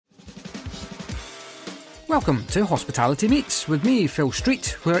Welcome to Hospitality Meets with me, Phil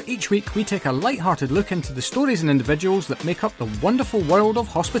Street, where each week we take a light-hearted look into the stories and individuals that make up the wonderful world of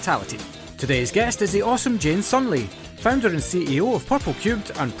hospitality. Today's guest is the awesome Jane Sunley, founder and CEO of Purple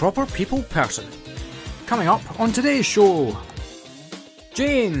Cubed and proper people person. Coming up on today's show,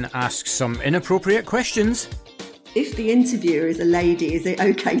 Jane asks some inappropriate questions. If the interviewer is a lady, is it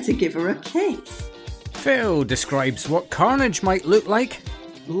okay to give her a kiss? Phil describes what carnage might look like.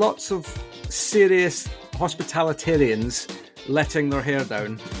 Lots of serious hospitalitarians letting their hair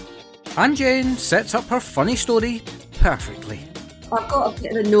down. And Jane sets up her funny story perfectly. I've got a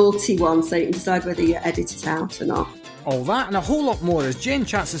bit of a naughty one, so you can decide whether you edit it out or not. All that and a whole lot more as Jane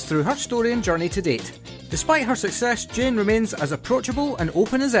chats us through her story and journey to date. Despite her success, Jane remains as approachable and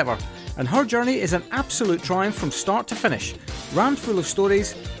open as ever, and her journey is an absolute triumph from start to finish, rammed full of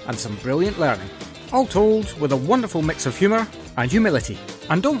stories and some brilliant learning. All told with a wonderful mix of humour and humility.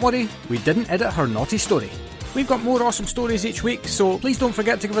 And don't worry, we didn't edit her naughty story. We've got more awesome stories each week, so please don't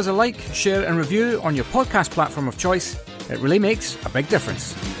forget to give us a like, share and review on your podcast platform of choice. It really makes a big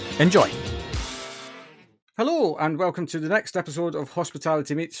difference. Enjoy. Hello and welcome to the next episode of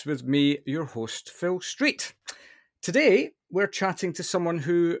Hospitality Meets with me, your host, Phil Street. Today, we're chatting to someone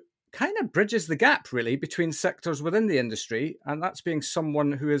who kind of bridges the gap, really, between sectors within the industry, and that's being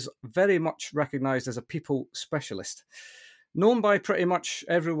someone who is very much recognised as a people specialist. Known by pretty much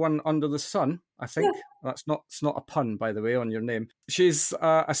everyone under the sun, I think. Yeah. It's not a pun, by the way, on your name. She's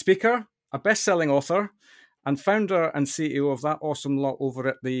a speaker, a best-selling author, and founder and CEO of that awesome lot over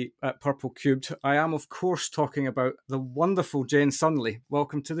at Purple Cubed. I am, of course, talking about the wonderful Jane Sunley.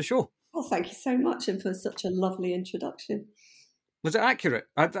 Welcome to the show. Well, thank you so much, and for such a lovely introduction. Was it accurate?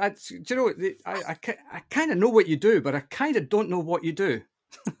 Do you know, I kind of know what you do, but I kind of don't know what you do.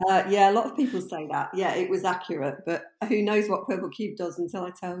 Yeah, a lot of people say that. Yeah, it was accurate, but who knows what Purple Cube does until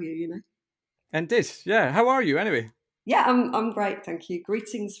I tell you, you know. Indeed. Yeah. How are you anyway? Yeah, I'm great, thank you.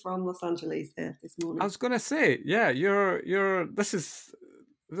 Greetings from Los Angeles here this morning. I was going to say, yeah, you're. This is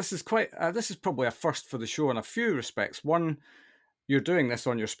quite. This is probably a first for the show in a few respects. One, you're doing this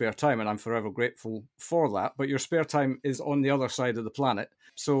on your spare time, and I'm forever grateful for that. But your spare time is on the other side of the planet,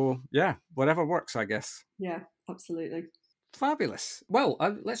 so yeah, whatever works, I guess. Yeah, absolutely. Fabulous. Well,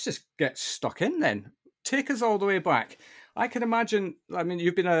 let's just get stuck in then. Take us all the way back. I can imagine, I mean,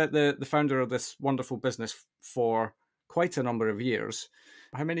 you've been the founder of this wonderful business for quite a number of years.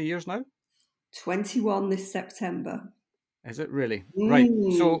 How many years now? 21 this September. Is it really? Right.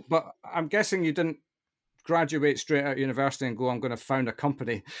 So, but I'm guessing you didn't graduate straight out of university and go, I'm going to found a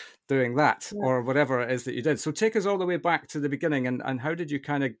company doing that, or whatever it is that you did. So take us all the way back to the beginning, and how did you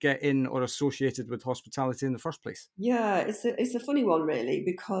kind of get in or associated with hospitality in the first place? Yeah, it's a funny one, really,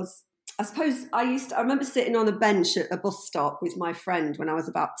 because I suppose I remember sitting on a bench at a bus stop with my friend when I was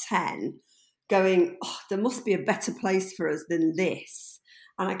about 10 going, there must be a better place for us than this.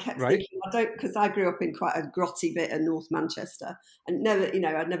 And I kept thinking, because I grew up in quite a grotty bit of North Manchester, and never,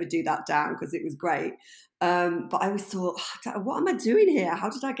 I'd never do that down because it was great. But I always thought, what am I doing here? How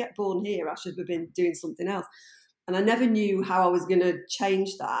did I get born here? I should have been doing something else. And I never knew how I was going to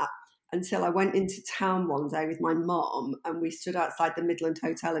change that until I went into town one day with my mom, and we stood outside the Midland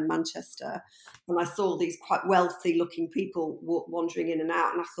Hotel in Manchester, and I saw these quite wealthy looking people wandering in and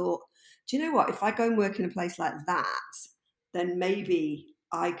out. And I thought, do you know what? If I go and work in a place like that, then maybe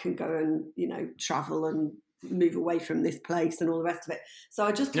I can go and, travel and move away from this place and all the rest of it. So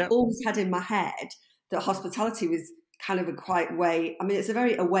I just always had in my head that hospitality was kind of a quite way. I mean, it's a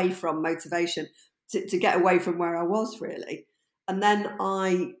very away from motivation to get away from where I was, really. And then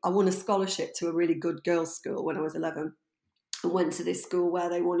I won a scholarship to a really good girls' school when I was 11, and went to this school where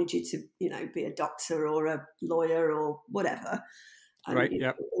they wanted you to, be a doctor or a lawyer or whatever. And,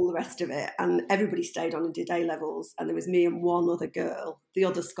 all the rest of it. And everybody stayed on and did A-levels. And there was me and one other girl, the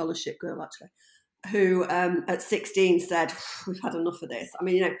other scholarship girl, actually, who at 16 said, we've had enough of this. I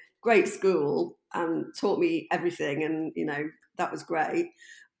mean, great school and taught me everything. And, that was great.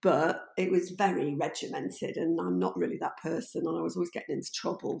 But it was very regimented, and I'm not really that person. And I was always getting into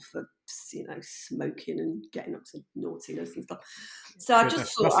trouble for, smoking and getting up to naughtiness and stuff. So I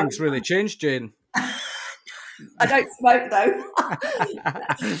just thought... Nothing's really changed, Jane. I don't smoke though.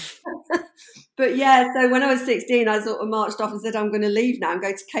 But yeah, so when I was 16, I sort of marched off and said, I'm going to leave now and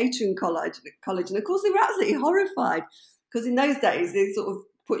go to catering college. And of course they were absolutely horrified, because in those days they sort of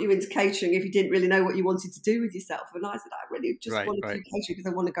put you into catering if you didn't really know what you wanted to do with yourself. And I said, I really just want to do catering because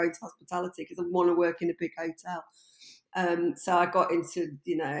I want to go into hospitality, because I want to work in a big hotel. So I got into,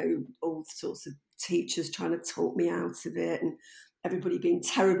 all sorts of teachers trying to talk me out of it, and everybody being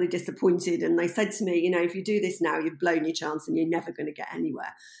terribly disappointed. And they said to me, you know, if you do this now, you've blown your chance and you're never going to get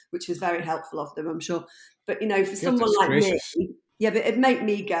anywhere, which was very helpful of them, I'm sure. But, you know, for someone like gracious. me, yeah, but it'd make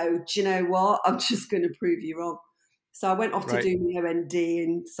me go, do you know what? I'm just going to prove you wrong. So I went off to do my OND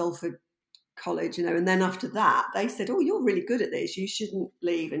in Salford College, you know, and then after that, they said, oh, you're really good at this. You shouldn't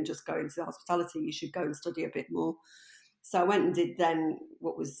leave and just go into hospitality. You should go and study a bit more. So I went and did then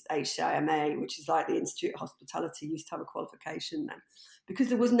what was HIMA, which is like the Institute of Hospitality, used to have a qualification then, because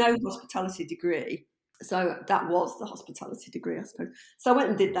there was no hospitality degree. So that was the hospitality degree, I suppose. So I went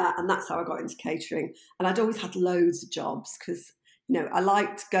and did that, and that's how I got into catering. And I'd always had loads of jobs because, you know, I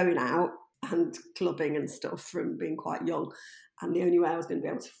liked going out and clubbing and stuff from being quite young. And the only way I was going to be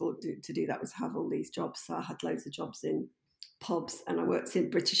able to afford to do that was have all these jobs. So I had loads of jobs in pubs, and I worked in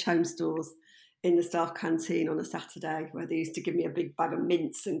British Home Stores in the staff canteen on a Saturday, where they used to give me a big bag of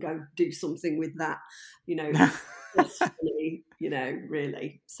mints and go do something with that, you know, funny, you know,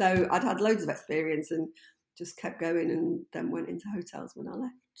 really. So I'd had loads of experience and just kept going, and then went into hotels when I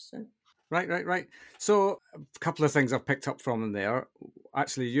left. So. Right. So a couple of things I've picked up from in there.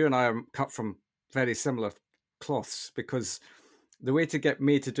 Actually, you and I are cut from very similar cloths, because the way to get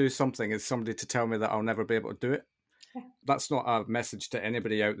me to do something is somebody to tell me that I'll never be able to do it. That's not a message to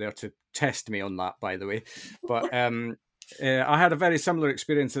anybody out there to test me on that, by the way. But I had a very similar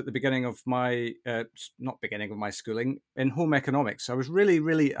experience at the beginning of my, not beginning of my schooling, in home economics. I was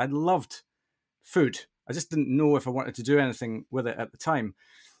I loved food. I just didn't know if I wanted to do anything with it at the time.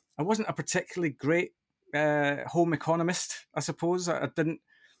 I wasn't a particularly great home economist, I suppose. I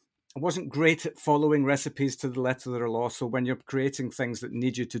wasn't great at following recipes to the letter of the law. So when you're creating things that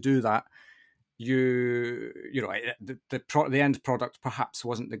need you to do that, you know, the end product perhaps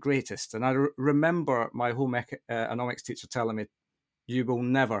wasn't the greatest. And I remember my home economics teacher telling me, you will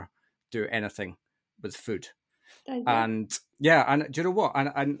never do anything with food. And yeah, and do you know what?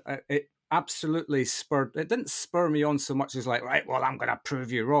 And it absolutely it didn't spur me on so much as like, right, well, I'm going to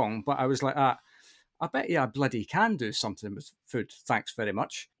prove you wrong. But I was like, I bet you I bloody can do something with food. Thanks very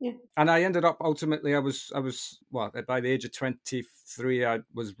much. Yeah. And I ended up ultimately, I was well, by the age of 23, I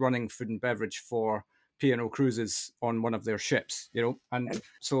was running food and beverage for P&O Cruises on one of their ships, you know. And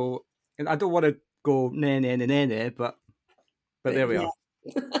so, and I don't want to go nah, but there we are.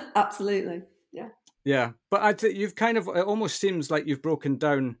 Absolutely. Yeah. Yeah. But you've kind of, it almost seems like you've broken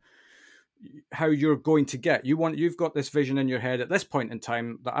down how you're going to get. You've got this vision in your head at this point in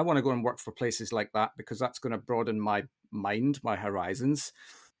time that I want to go and work for places like that, because that's going to broaden my mind, my horizons.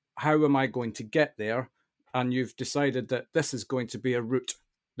 How am I going to get there? And you've decided that this is going to be a route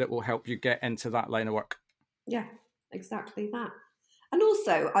that will help you get into that line of work. Yeah, exactly that. And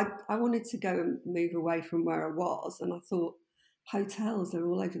also, I wanted to go and move away from where I was, and I thought, hotels are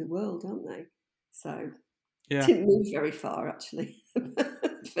all over the world, aren't they? So yeah. Didn't move very far, actually.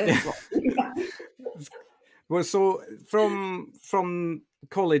 Well, so from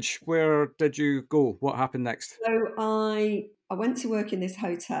college, where did you go? What happened next? So I went to work in this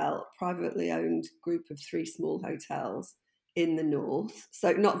hotel, privately owned group of 3 small hotels in the north.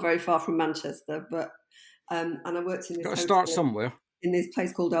 So not very far from Manchester, but and I worked in this. Got to start somewhere. In this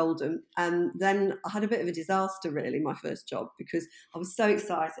place called Oldham. And then I had a bit of a disaster, really, my first job, because I was so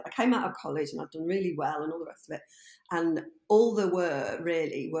excited. I came out of college and I'd done really well and all the rest of it. And all there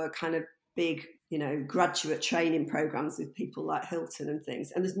were kind of big, you know, graduate training programs with people like Hilton and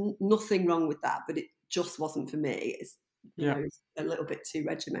things. And there's nothing wrong with that, but it just wasn't for me. It's, you know, it's a little bit too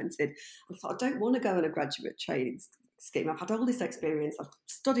regimented. I thought, I don't want to go on a graduate training scheme. I've had all this experience. I've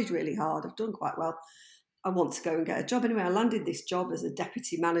studied really hard. I've done quite well. I want to go and get a job. Anyway, I landed this job as a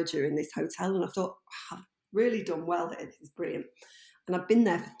deputy manager in this hotel, and I thought, wow, I've really done well here. This is brilliant. And I've been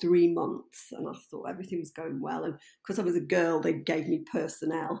there for 3 months, and I thought everything was going well. And because I was a girl, they gave me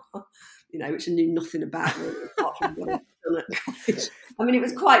personnel, you know, which I knew nothing about, really, apart from what I'd done at college. I mean, it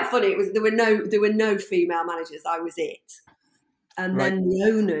was quite funny. There were no female managers. I was it. And then the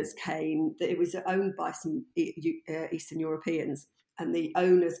owners came. It was owned by some Eastern Europeans, and the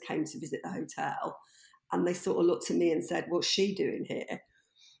owners came to visit the hotel. And they sort of looked at me and said, what's she doing here?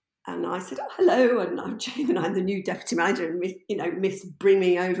 And I said, oh, hello. And I'm Jane, and I'm the new deputy manager. And, you know, Miss bring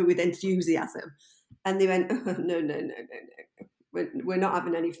me over with enthusiasm. And they went, oh, no. We're not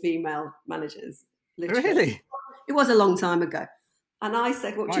having any female managers. Literally. Really? It was a long time ago. And I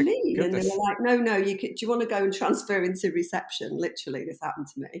said, what do you mean? Goodness. And they were like, no, do you want to go and transfer into reception? Literally, this happened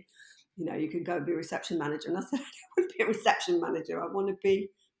to me. You know, you can go and be a reception manager. And I said, I don't want to be a reception manager. I want to be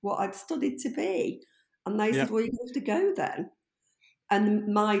what I'd studied to be. And they said, well, you have to go then.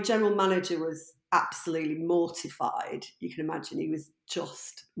 And my general manager was absolutely mortified. You can imagine he was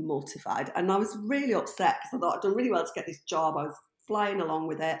just mortified. And I was really upset because I thought I'd done really well to get this job. I was flying along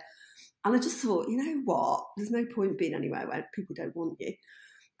with it. And I just thought, you know what? There's no point being anywhere where people don't want you.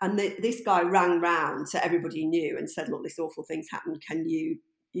 And this guy rang round to everybody he knew and said, look, this awful thing's happened. Can you,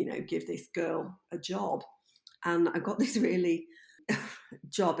 give this girl a job? And I got this really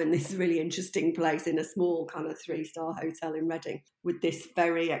job in this really interesting place in a small kind of 3-star hotel in Reading with this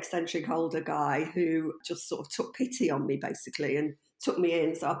very eccentric older guy who just sort of took pity on me, basically, and took me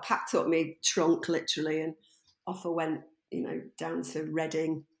in. So I packed up my trunk, literally, and off I went, down to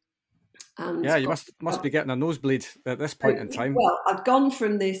Reading. And yeah, you must be getting a nosebleed at this point in time. Well, I'd gone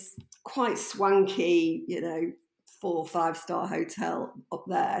from this quite swanky, 4 or 5-star hotel up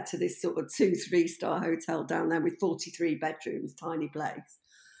there to this sort of 2-3-star hotel down there with 43 bedrooms, tiny place.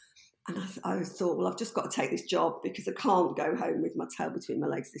 And I thought, well, I've just got to take this job because I can't go home with my tail between my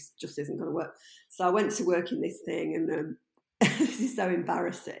legs. This just isn't going to work. So I went to work in this thing, and this is so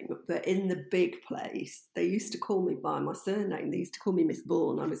embarrassing, but in the big place, they used to call me by my surname. They used to call me Miss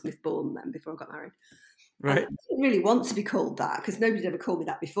Bourne. I was Miss Bourne then before I got married. Right. And I didn't really want to be called that because nobody'd ever called me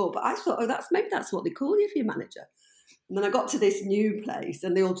that before. But I thought, maybe that's what they call you if you're a manager. And then I got to this new place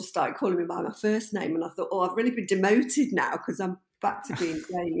and they all just started calling me by my first name. And I thought, I've really been demoted now because I'm back to being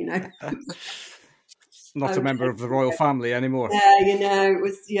Jane, Not a member of the royal family anymore. Yeah, it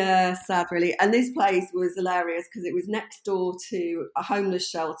was, sad really. And this place was hilarious because it was next door to a homeless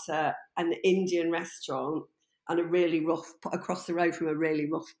shelter, an Indian restaurant, and across the road from a really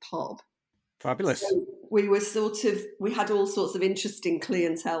rough pub. Fabulous. So we had all sorts of interesting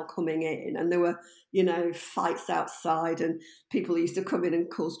clientele coming in, and there were, fights outside, and people used to come in and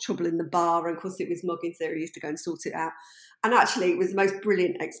cause trouble in the bar, and of course it was mugging, so we used to go and sort it out. And actually it was the most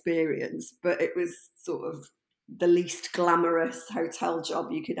brilliant experience, but it was sort of the least glamorous hotel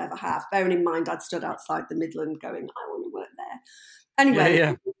job you could ever have. Bearing in mind I'd stood outside the Midland going, I want to work there.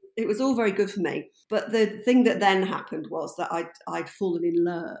 Anyway, It was all very good for me. But the thing that then happened was that I'd fallen in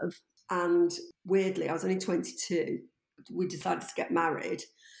love. And weirdly, I was only 22. We decided to get married.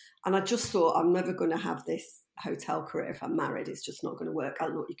 And I just thought, I'm never going to have this hotel career if I'm married. It's just not going to work. I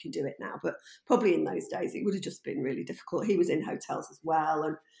don't know, you can do it now. But probably in those days, it would have just been really difficult. He was in hotels as well.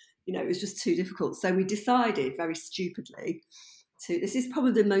 And, it was just too difficult. So we decided very stupidly this is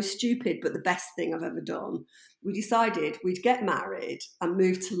probably the most stupid, but the best thing I've ever done. We decided we'd get married and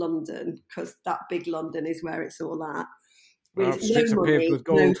move to London because that big London is where it's all at. With no money,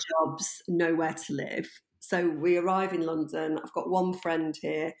 no jobs, nowhere to live. So we arrive in London. I've got one friend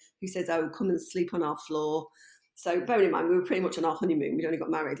here who says, come and sleep on our floor. So bearing in mind, we were pretty much on our honeymoon. We'd only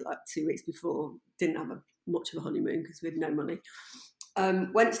got married like 2 weeks before. Didn't have much of a honeymoon because we had no money.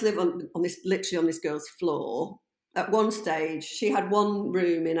 Went to live on this girl's floor. At one stage, she had one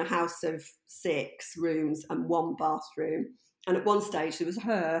room in a house of 6 rooms and 1 bathroom. And at one stage, there was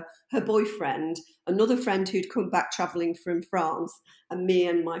her boyfriend, another friend who'd come back travelling from France, and me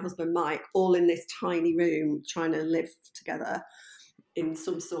and my husband, Mike, all in this tiny room trying to live together in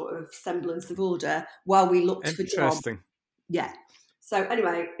some sort of semblance of order while we looked for jobs. Interesting. Yeah. So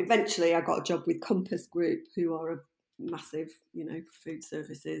anyway, eventually I got a job with Compass Group, who are a massive, food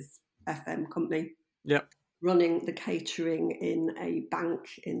services FM company. Yep. Running the catering in a bank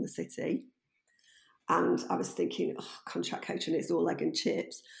in the city. And I was thinking, contract catering, it's all egg and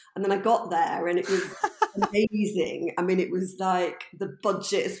chips. And then I got there and it was amazing. I mean, it was like the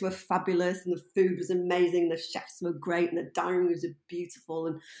budgets were fabulous and the food was amazing. The chefs were great and the dining rooms were beautiful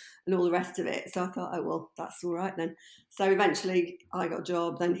and all the rest of it. So I thought, that's all right then. So eventually I got a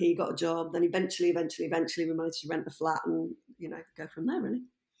job, then he got a job. Then eventually we managed to rent a flat and, go from there, really.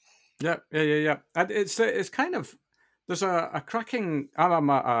 Yeah. And it's kind of, there's a cracking. I'm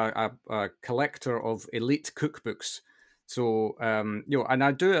a collector of elite cookbooks, so and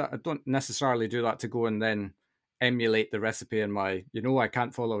I don't necessarily do that to go and then emulate the recipe in my. I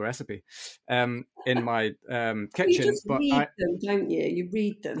can't follow a recipe, in my kitchen. You just read them, don't you? You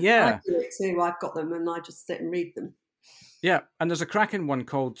read them. Yeah, I do it too. I've got them, and I just sit and read them. Yeah, and there's a cracking one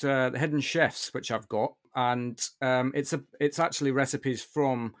called The Hidden Chefs, which I've got, and it's actually recipes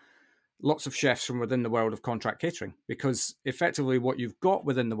from lots of chefs from within the world of contract catering, because effectively what you've got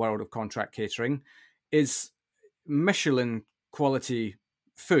within the world of contract catering is Michelin quality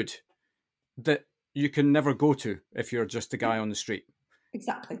food that you can never go to if you're just a guy on the street.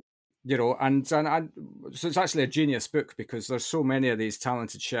 Exactly. And so it's actually a genius book because there's so many of these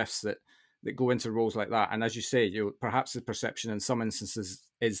talented chefs that go into roles like that. And as you say, perhaps the perception in some instances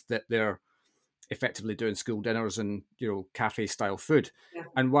is that they're effectively doing school dinners and cafe style food. Yeah.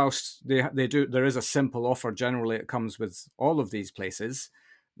 And whilst they do, there is a simple offer generally that comes with all of these places.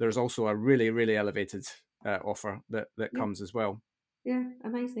 There's also a really, really elevated offer that comes as well. Yeah,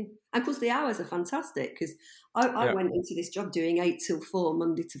 amazing. And of course, the hours are fantastic because I Yeah. went into this job doing 8 till 4,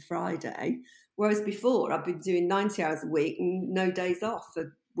 Monday to Friday, whereas before I've been doing 90 hours a week and no days off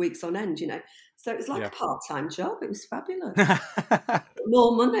for weeks on end, you know. So it was like Yeah. a part-time job. It was fabulous. Yeah.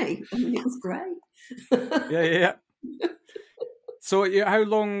 More money. I mean, it was great. Yeah. Yeah. So, yeah, how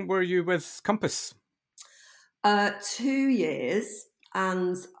long were you with Compass? 2 years,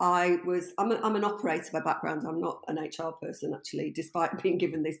 and I'm an operator by background. I'm not an HR person, actually, despite being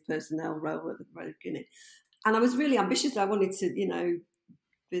given this personnel role at the very beginning. And I was really ambitious. I wanted to,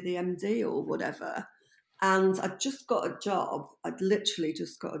 be the MD or whatever. And I'd just got a job. I'd literally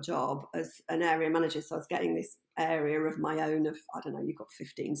just got a job as an area manager. So I was getting this area of my own of, I don't know, you've got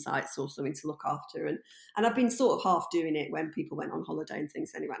 15 sites or something to look after. And I've been sort of half doing it when people went on holiday and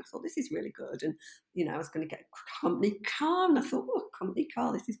things anyway. I thought, this is really good. And, I was going to get a company car. And I thought, oh, company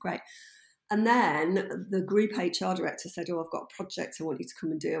car, this is great. And then the group HR director said, oh, I've got a project I want you to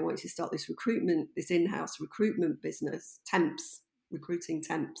come and do. I want you to start this in-house recruitment business, recruiting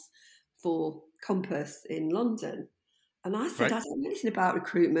temps for Compass in London. And I said, Right. I don't know anything about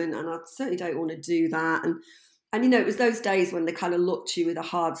recruitment and I certainly don't want to do that. And it was those days when they kind of looked at you with a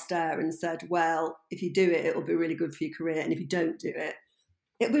hard stare and said, well, if you do it, it'll be really good for your career. And if you don't do it,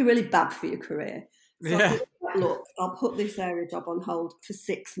 it'll be really bad for your career. So I Yeah. said, look, I'll put this area job on hold for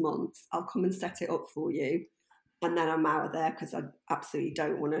 6 months. I'll come and set it up for you. And then I'm out of there because I absolutely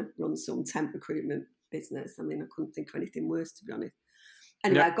don't want to run some temp recruitment business. I mean, I couldn't think of anything worse, to be honest.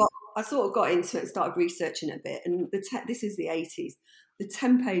 Anyway, Yeah. I sort of got into it and started researching it a bit. And this is the 80s. The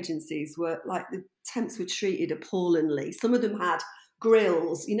temp agencies were like, the temps were treated appallingly. Some of them had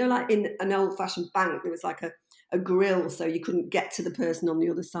grills, like in an old-fashioned bank, there was like a grill so you couldn't get to the person on the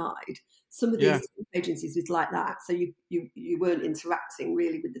other side. Some of these temp agencies was like that. So you weren't interacting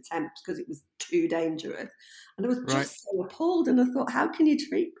really with the temps because it was too dangerous. And I was just so appalled. And I thought, how can you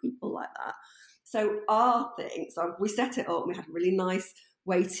treat people like that? So we set it up. We had a really nice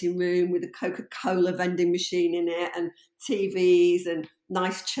waiting room with a Coca-Cola vending machine in it and TVs and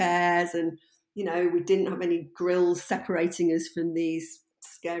nice chairs. And, we didn't have any grills separating us from these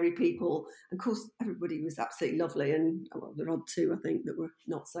scary people. And of course, everybody was absolutely lovely. And there were odd two, I think, that were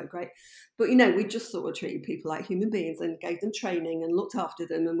not so great. But, we just sort of treated people like human beings and gave them training and looked after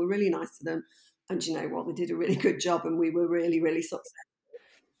them and were really nice to them. And you know what? They did a really good job and we were really, really successful.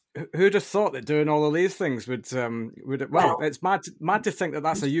 Who'd have thought that doing all of these things would well, it's mad to think that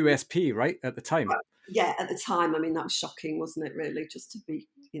that's a USP, right, at the time. Yeah, at the time, I mean, that was shocking, wasn't it, really, just to be,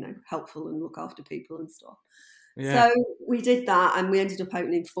 helpful and look after people and stuff. Yeah. So we did that and we ended up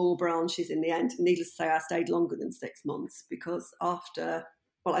opening 4 branches in the end. Needless to say, I stayed longer than 6 months because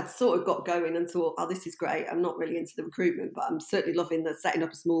I'd sort of got going and thought, oh, this is great. I'm not really into the recruitment, but I'm certainly loving the setting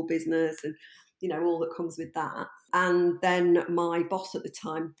up a small business and all that comes with that. And then my boss at the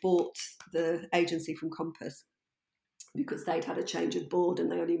time bought the agency from Compass because they'd had a change of board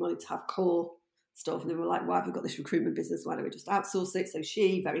and they only wanted to have core stuff. And they were like, why have we got this recruitment business? Why don't we just outsource it? So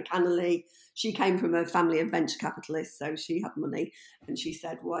she, very cannily, she came from a family of venture capitalists, so she had money. And she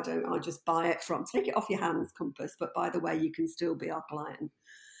said, why don't I just buy it take it off your hands, Compass, but by the way, you can still be our client.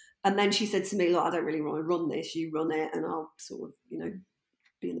 And then she said to me, look, I don't really want to run this. You run it and I'll sort of,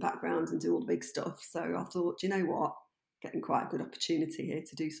 be in the background and do all the big stuff. So I thought, do you know what? Getting quite a good opportunity here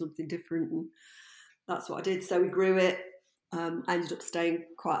to do something different. And that's what I did. So we grew it. I ended up staying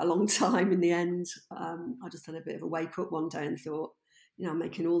quite a long time in the end. I just had a bit of a wake up one day and thought, I'm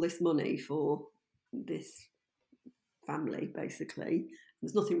making all this money for this family, basically.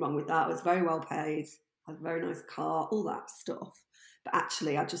 There's nothing wrong with that. I was very well paid. I had a very nice car, all that stuff. But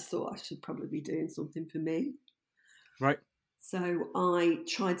actually, I just thought I should probably be doing something for me. Right. So I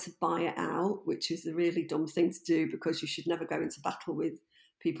tried to buy it out, which is a really dumb thing to do because you should never go into battle with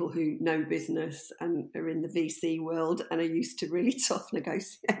people who know business and are in the VC world and are used to really tough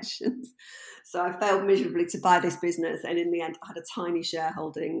negotiations. So I failed miserably to buy this business. And in the end, I had a tiny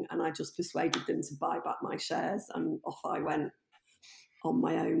shareholding and I just persuaded them to buy back my shares. And off I went on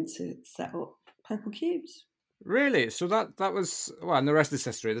my own to set up Purple Cubes. Really? So that was, well, and the rest is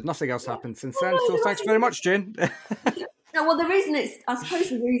history. There's nothing else happened since then. So thanks very much, Jane. No, well, I suppose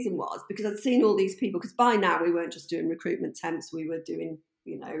the reason was because I'd seen all these people, because by now we weren't just doing recruitment temps, we were doing,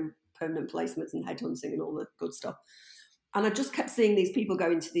 permanent placements and headhunting and all the good stuff. And I just kept seeing these people go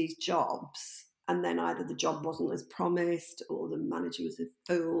into these jobs and then either the job wasn't as promised or the manager was a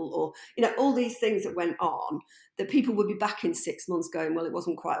fool or, all these things that went on that people would be back in 6 months going, well, it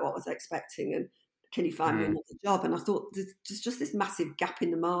wasn't quite what I was expecting and can you find me another job? And I thought there's just this massive gap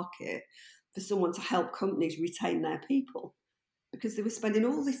in the market for someone to help companies retain their people. because they were spending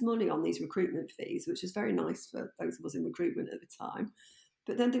all this money on these recruitment fees, which was very nice for those of us in recruitment at the time.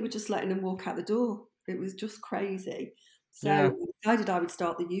 But then they were just letting them walk out the door. It was just crazy. So I decided I would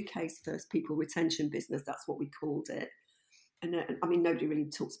start the UK's first people retention business. That's what we called it. And I mean, nobody really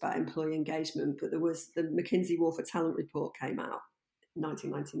talks about employee engagement, but there was the McKinsey War for Talent report came out in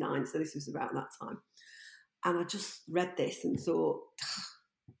 1999. So this was about that time. And I just read this and thought,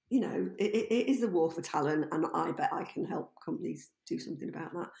 you know, it is a war for talent, and I bet I can help companies do something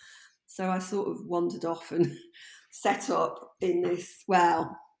about that. So I sort of wandered off and set up in this,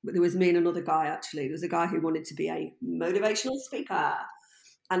 well, there was me and another guy, actually. There was a guy who wanted to be a motivational speaker.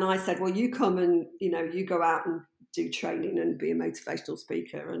 And I said, well, you come and, you know, you go out and do training and be a motivational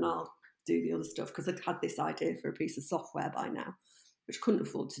speaker, and I'll do the other stuff, because I'd had this idea for a piece of software by now, which I couldn't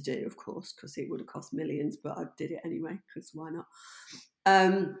afford to do, of course, because it would have cost millions, but I did it anyway, because why not?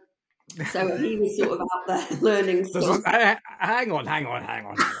 So he was sort of out there learning stuff. Hang on.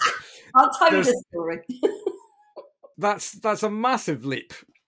 I'll tell you the story. That's a massive leap.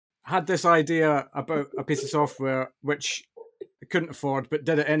 I had this idea about a piece of software which I couldn't afford, but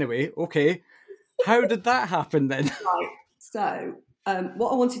did it anyway. Okay. How did that happen then? Right. So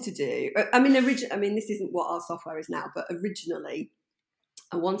what I wanted to do, I mean, this isn't what our software is now, but originally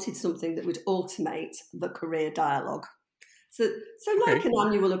I wanted something that would automate the career dialogue. So like an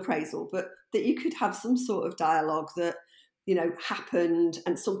annual appraisal, but that you could have some sort of dialogue that, you know, happened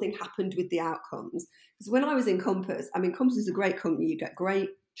and something happened with the outcomes. Because when I was in Compass, I mean, Compass is a great company. You get great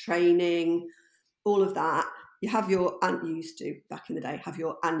training, all of that. You have you used to, back in the day, have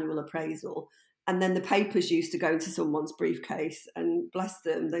your annual appraisal. And then the papers used to go into someone's briefcase, and bless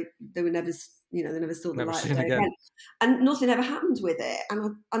them, they were never, you know, they never saw the light of day again. And nothing ever happened with it.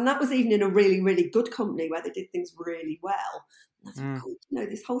 And that was even in a really, really good company where they did things really well. And I thought, you know,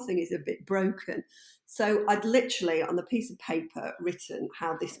 this whole thing is a bit broken. So I'd literally, on the piece of paper, written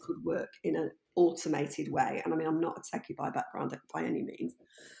how this could work in an automated way. And I mean, I'm not a techie by background by any means.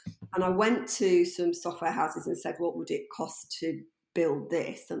 And I went to some software houses and said, what would it cost to build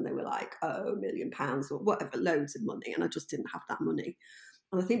this? And they were like, £1 million or whatever, loads of money. And I just didn't have that money.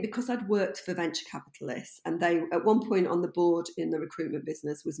 And I think because I'd worked for venture capitalists, and they, at one point on the board in the recruitment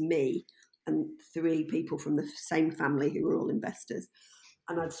business was me and 3 people from the same family who were all investors.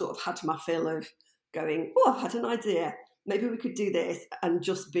 And I'd sort of had my fill of going, oh, I've had an idea. Maybe we could do this, and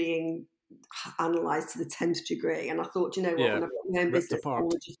just being analysed to the 10th degree. And I thought, you know what, when I've got my own business, I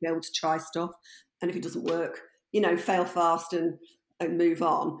want to just be able to try stuff. And if it doesn't work, you know, fail fast and move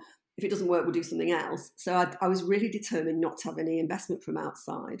on. If it doesn't work, we'll do something else. So I was really determined not to have any investment from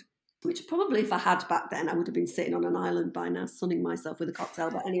outside, which probably if I had back then, I would have been sitting on an island by now, sunning myself with a cocktail.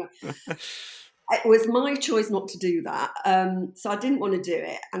 But anyway, it was my choice not to do that. So I didn't want to do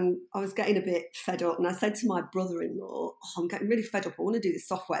it. And I was getting a bit fed up. And I said to my brother-in-law, I'm getting really fed up. I want to do this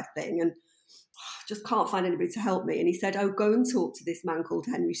software thing. And I just can't find anybody to help me. And he said, go and talk to this man called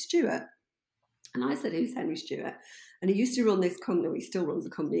Henry Stewart. And I said, who's Henry Stewart? And he used to run this company, he still runs a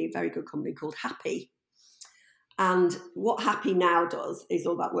company, a very good company called Happy. And what Happy now does is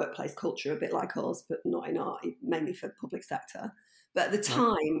all about workplace culture, a bit like us, but not in art, mainly for public sector. But at the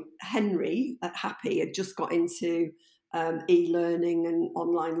time, Henry at Happy had just got into e-learning and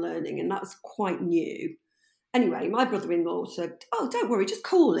online learning, and that was quite new. Anyway, my brother-in-law said, oh, don't worry, just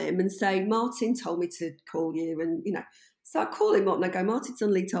call him and say, Martin told me to call you, and, you know. So I call him up and I go, Martin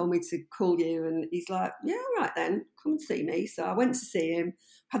suddenly told me to call you. And he's like, yeah, all right then, come and see me. So I went to see him,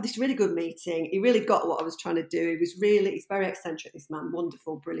 had this really good meeting. He really got what I was trying to do. He's very eccentric, this man,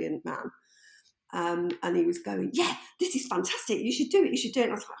 wonderful, brilliant man. And he was going, yeah, this is fantastic. You should do it.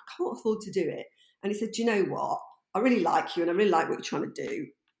 And I was like, I can't afford to do it. And he said, do you know what? I really like you and I really like what you're trying to do.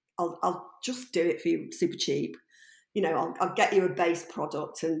 I'll just do it for you super cheap. You know, I'll get you a base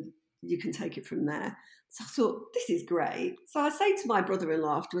product and you can take it from there. So I thought, this is great. So I say to my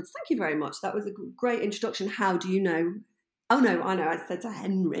brother-in-law afterwards, thank you very much. That was a great introduction. How do you know? Oh, no, I know. I said to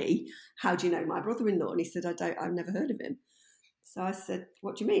Henry, how do you know my brother-in-law? And he said, I've never heard of him. So I said,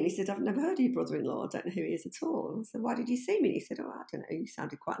 what do you mean? He said, I've never heard of your brother-in-law. I don't know who he is at all. I said, why did you see me? And he said, oh, I don't know. You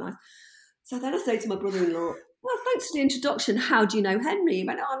sounded quite nice. So then I say to my brother-in-law, well, thanks for the introduction. How do you know Henry? He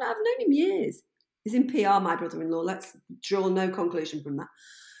went, oh, no, I've known him years. He's in PR, my brother-in-law. Let's draw no conclusion from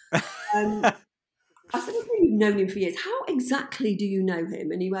that. I said, you've known him for years. How exactly do you know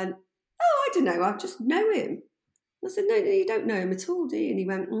him? And he went, oh, I don't know. I just know him. I said, no, you don't know him at all, do you? And he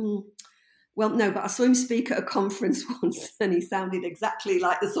went, well, no, but I saw him speak at a conference once and he sounded exactly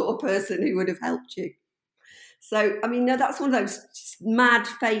like the sort of person who would have helped you. So, I mean, no, that's one of those mad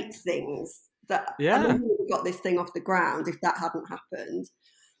fate things that I never would have got this thing off the ground if that hadn't happened.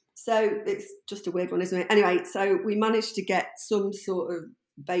 So it's just a weird one, isn't it? Anyway, so we managed to get some sort of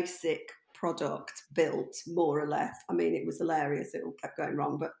basic product built, more or less. I mean, it was hilarious. It all kept going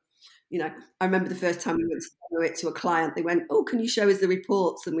wrong. But, I remember the first time we went to demo it to a client, they went, "Oh, can you show us the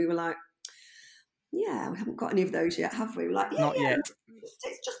reports?" And we were like, "Yeah, we haven't got any of those yet, have we?" We're like, Not yet.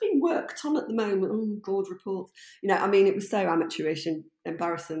 It's just being worked on at the moment. Oh, God, reports. I mean, it was so amateurish and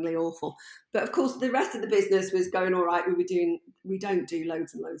embarrassingly awful. But of course, the rest of the business was going all right. We don't do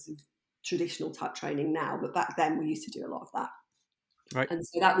loads and loads of traditional type training now, but back then we used to do a lot of that. Right. And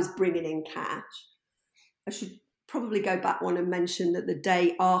so that was bringing in cash. I should probably go back one and mention that the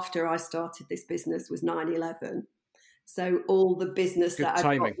day after I started this business was 9/11. So all the business Good that I've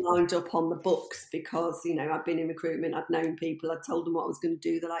timing. got lined up on the books, because, I've been in recruitment, I've known people, I'd told them what I was going to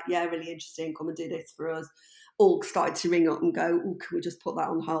do. They're like, "Yeah, really interesting, come and do this for us." All started to ring up and go, "Oh, can we just put that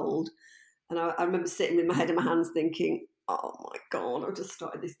on hold?" And I remember sitting with my head in my hands thinking, "Oh my God, I've just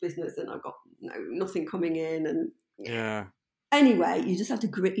started this business and I've got nothing coming in." And Yeah. anyway, you just have to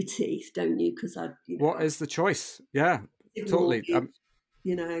grit your teeth, don't you? Because what is the choice? Yeah, totally.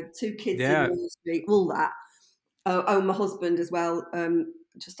 mortgage, 2 kids Yeah. in Wall Street, all that. Oh, my husband as well.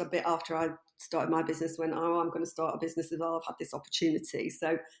 Just a bit after I started my business, went, "Oh, I'm going to start a business as well. I've had this opportunity."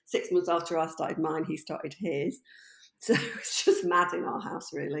 So 6 months after I started mine, he started his. So it's just mad in our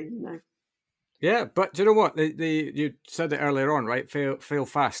house, really. Yeah, but do you know what? You said it earlier on, right? Fail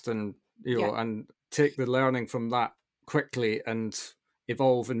fast, and and take the learning from that quickly, and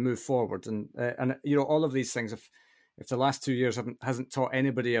evolve and move forward. And all of these things. If the last 2 years hasn't taught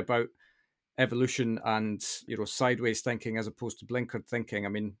anybody about evolution and sideways thinking as opposed to blinkered thinking, I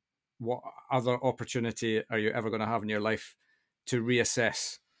mean, what other opportunity are you ever going to have in your life to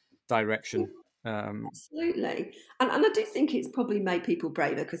reassess direction? Absolutely. And I do think it's probably made people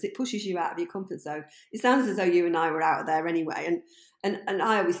braver because it pushes you out of your comfort zone. It sounds as though you and I were out there anyway. And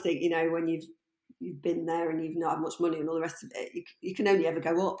I always think, when you've been there and you've not had much money and all the rest of it, you can only ever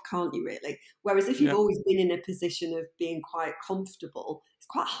go up, can't you, really? Whereas if you've always been in a position of being quite comfortable, it's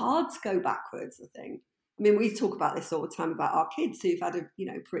quite hard to go backwards, I think. I mean, we talk about this all the time about our kids who've had a,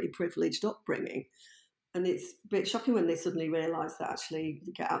 pretty privileged upbringing. And it's a bit shocking when they suddenly realise that actually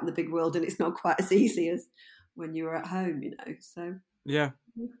you get out in the big world and it's not quite as easy as when you were at home, So Yeah.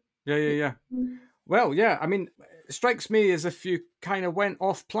 Well, yeah. I mean, it strikes me as if you kind of went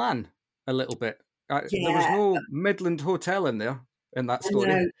off plan a little bit. There was no Midland Hotel in there in that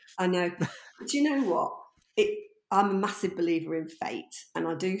story. I know. But you know what? I'm a massive believer in fate, and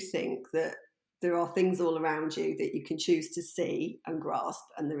I do think that there are things all around you that you can choose to see and grasp,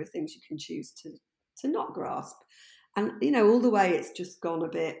 and there are things you can choose to not grasp. And, all the way it's just gone a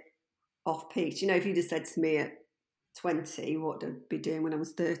bit off-piste. If you'd have said to me at 20 what I'd be doing when I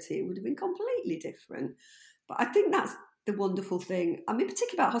was 30, it would have been completely different. But I think that's the wonderful thing. I mean,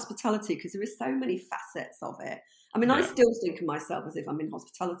 particularly about hospitality, because there are so many facets of it. I mean, I still think of myself as if I'm in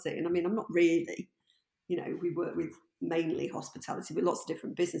hospitality, and I mean, I'm not really. We work with mainly hospitality, with lots of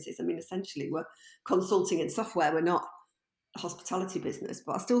different businesses. I mean, essentially, we're consulting and software. We're not a hospitality business,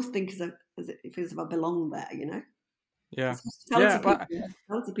 but I still think as if I belong there, Yeah.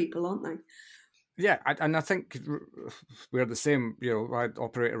 Hospitality people, aren't they? Yeah, and I think we're the same. I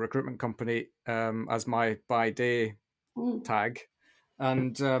operate a recruitment company as my by day tag,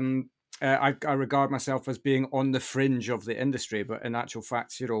 and I regard myself as being on the fringe of the industry, but in actual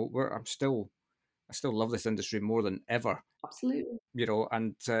fact, I still love this industry more than ever. Absolutely.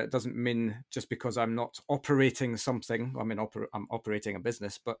 And it doesn't mean just because I'm not operating something. I mean, I'm operating a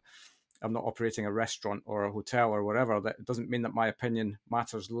business, but I'm not operating a restaurant or a hotel or whatever. That doesn't mean that my opinion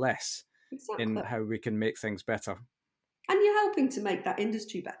matters less in how we can make things better. And you're helping to make that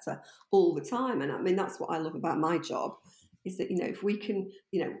industry better all the time. And I mean, that's what I love about my job, is that, if we can,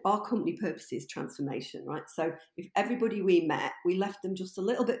 our company purpose is transformation, right? So if everybody we met, we left them just a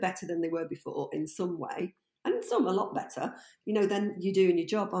little bit better than they were before in some way, and some a lot better, then you're doing your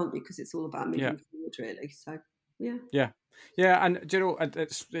job, aren't you? Because it's all about moving forward, really. So, yeah. And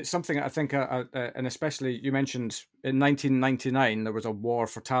it's something that I think, and especially you mentioned in 1999 there was a war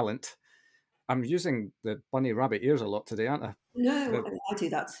for talent. I'm using the bunny rabbit ears a lot today, aren't I? No, I do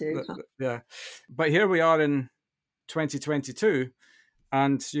that too. Yeah, but here we are in 2022,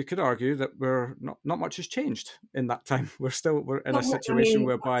 and you could argue that we're not much has changed in that time. We're in a situation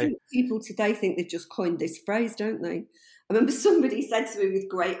whereby I think people today think they've just coined this phrase, don't they? I remember somebody said to me with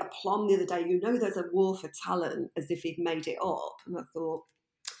great aplomb the other day, there's a war for talent, as if he'd made it up. And I thought,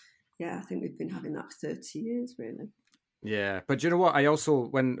 yeah, I think we've been having that for 30 years, really. Yeah, but you know what? I also,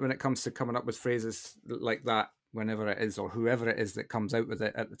 when it comes to coming up with phrases like that, whenever it is or whoever it is that comes out with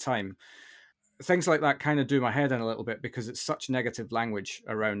it at the time, things like that kind of do my head in a little bit, because it's such negative language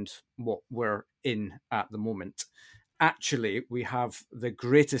around what we're in at the moment. Actually, we have the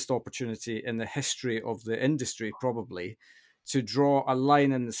greatest opportunity in the history of the industry, probably, to draw a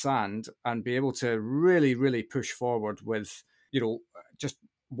line in the sand and be able to really, really push forward with, just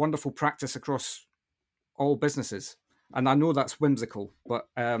wonderful practice across all businesses. And I know that's whimsical, but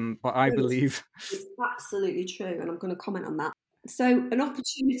I believe it's absolutely true, and I'm going to comment on that. So, an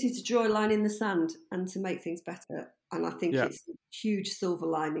opportunity to draw a line in the sand and to make things better, and I think it's a huge silver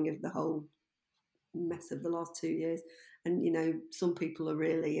lining of the whole mess of the last 2 years. And some people are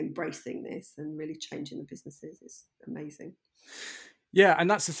really embracing this and really changing the businesses. It's amazing. Yeah, and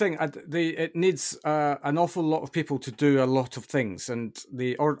that's the thing. It needs an awful lot of people to do a lot of things,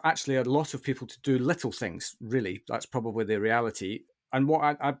 or actually a lot of people to do little things. Really, that's probably the reality. And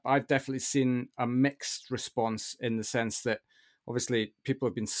what I've definitely seen a mixed response, in the sense that obviously people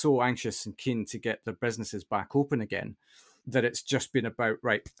have been so anxious and keen to get their businesses back open again, that it's just been about,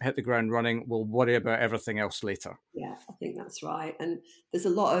 right, hit the ground running, we'll worry about everything else later. Yeah, I think that's right. And there's a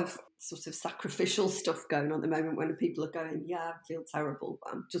lot of sort of sacrificial stuff going on at the moment, when people are going, yeah, I feel terrible,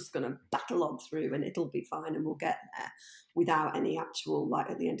 but I'm just going to battle on through and it'll be fine and we'll get there, without any actual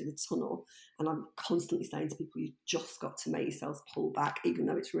light at the end of the tunnel. And I'm constantly saying to people, you've just got to make yourselves pull back, even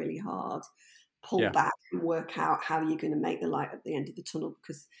though it's really hard. Pull back and work out how you're going to make the light at the end of the tunnel,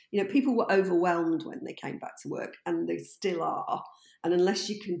 because people were overwhelmed when they came back to work, and they still are. And unless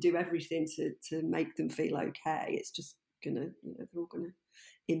you can do everything to make them feel okay, it's just gonna, they're all gonna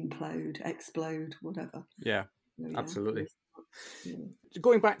implode, explode, whatever. Yeah, absolutely. Yeah.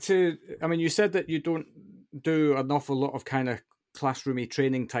 Going back to, you said that you don't do an awful lot of kind of classroomy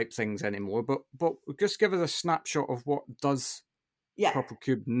training type things anymore, but just give us a snapshot of what does Purple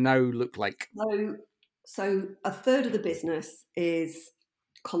Cube now look like. So a third of the business is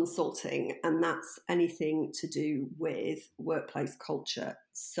consulting, and that's anything to do with workplace culture.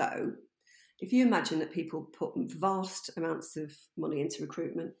 So if you imagine that people put vast amounts of money into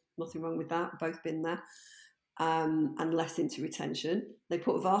recruitment, nothing wrong with that, both been there, and less into retention. They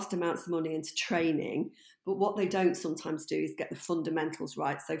put vast amounts of money into training, but what they don't sometimes do is get the fundamentals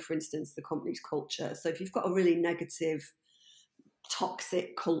right. So for instance, the company's culture. So if you've got a really negative,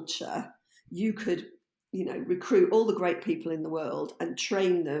 toxic culture, you could recruit all the great people in the world and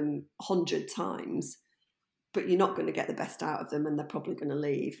train them 100 times, but you're not going to get the best out of them, and they're probably going to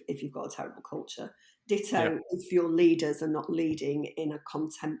leave if you've got a terrible culture. Ditto if your leaders are not leading in a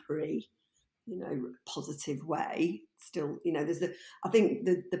contemporary, positive way. Still, I think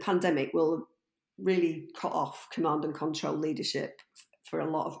the pandemic will really cut off command and control leadership for a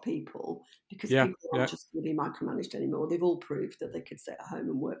lot of people, because people aren't just going to be micromanaged anymore. They've all proved that they could sit at home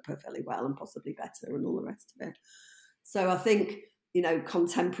and work perfectly well, and possibly better, and all the rest of it. So I think,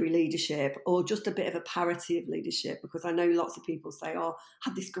 contemporary leadership, or just a bit of a parity of leadership, because I know lots of people say, oh, I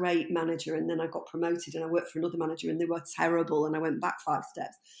had this great manager and then I got promoted and I worked for another manager and they were terrible and I went back 5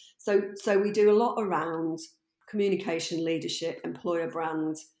 steps. So we do a lot around communication, leadership, employer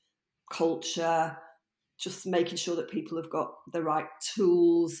brand, culture, just making sure that people have got the right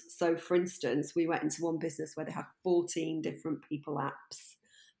tools. So, for instance, we went into one business where they had 14 different people apps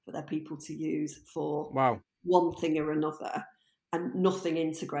for their people to use for one thing or another, and nothing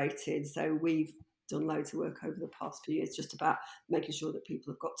integrated. So we've done loads of work over the past few years just about making sure that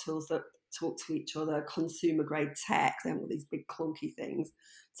people have got tools that talk to each other, consumer grade tech. They haven't got these big clunky things.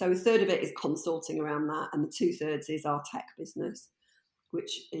 So a third of it is consulting around that, and the 2/3 is our tech business,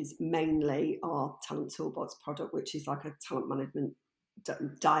 which is mainly our Talent Toolbox product, which is like a talent management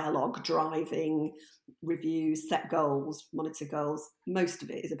dialogue, driving reviews, set goals, monitor goals. Most of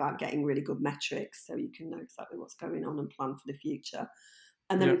it is about getting really good metrics so you can know exactly what's going on and plan for the future.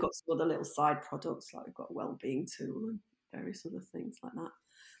 And then we've got some other little side products, like we've got a wellbeing tool and various other things like that.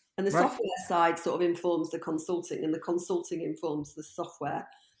 And the software side sort of informs the consulting, and the consulting informs the software.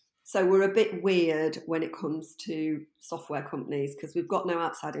 So we're a bit weird when it comes to software companies, because we've got no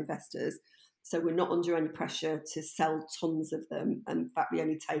outside investors. So we're not under any pressure to sell tons of them. And in fact, we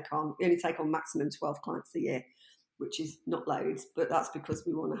only take on maximum 12 clients a year, which is not loads, but that's because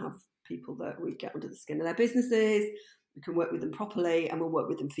we want to have people that we get under the skin of their businesses. We can work with them properly, and we'll work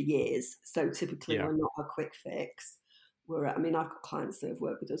with them for years. So typically we're not a quick fix. I've got clients that have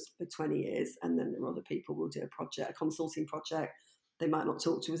worked with us for 20 years, and then there are other people who will do a consulting project. They might not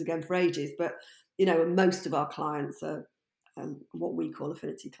talk to us again for ages, but, most of our clients are what we call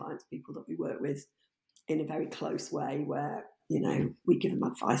affinity clients, people that we work with in a very close way, where, we give them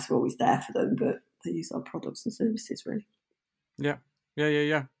advice, we're always there for them, but they use our products and services, really. Yeah.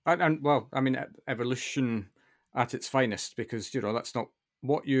 And evolution at its finest, because, that's not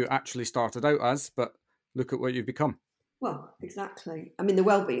what you actually started out as, but look at what you've become. Well, exactly. I mean, the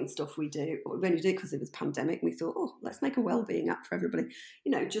wellbeing stuff we do, we only did it because it was pandemic. We thought, oh, let's make a wellbeing app for everybody.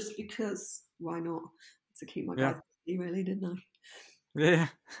 Just because, why not? To keep my guys busy, really, didn't I? Yeah,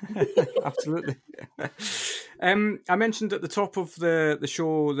 absolutely. I mentioned at the top of the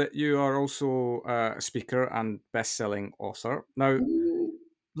show that you are also a speaker and best-selling author. Now,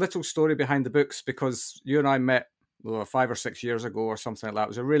 little story behind the books, because you and I met 5 or 6 years ago or something like that. It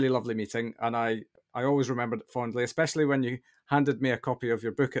was a really lovely meeting, and I always remembered it fondly, especially when you handed me a copy of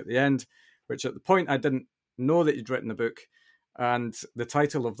your book at the end, which at the point I didn't know that you'd written a book. And the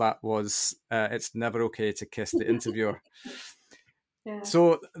title of that was It's Never Okay to Kiss the Interviewer. Yeah.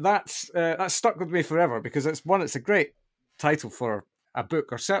 So that's stuck with me forever, because it's a great title for a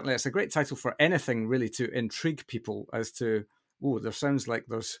book, or certainly it's a great title for anything really to intrigue people as to, there sounds like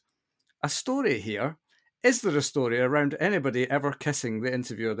there's a story here. Is there a story around anybody ever kissing the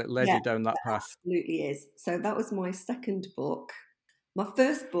interviewer that led you down that path? Absolutely is. So that was my second book. My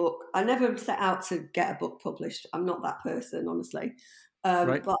first book, I never set out to get a book published. I'm not that person, honestly.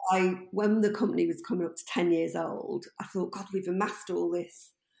 Right. But when the company was coming up to 10 years old, I thought, God, we've amassed all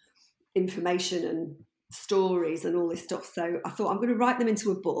this information and stories and all this stuff. So I thought I'm going to write them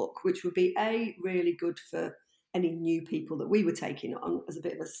into a book, which would be really good for any new people that we were taking on as a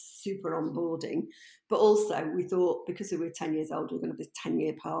bit of a super onboarding. But also we thought, because we were 10 years old, we were going to have this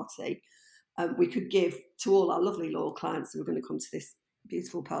 10-year party. We could give to all our lovely loyal clients who were going to come to this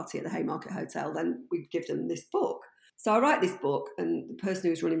beautiful party at the Haymarket Hotel, then we'd give them this book. So I write this book, and the person who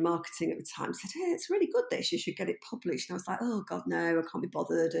was running marketing at the time said, hey, it's really good, this, you should get it published. And I was like, oh God, no, I can't be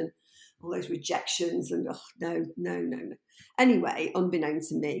bothered, and all those rejections, and no. Anyway, unbeknown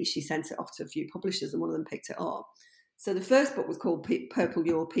to me, she sent it off to a few publishers, and one of them picked it up. So the first book was called Purple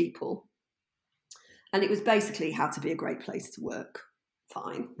Your People, and it was basically how to be a great place to work.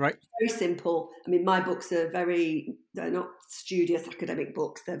 Fine. Right. Very simple. I mean, my books are they're not studious academic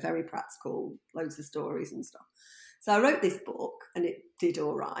books. They're very practical, loads of stories and stuff. So I wrote this book, and it did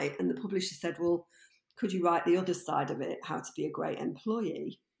all right. And the publisher said, well, could you write the other side of it, how to be a great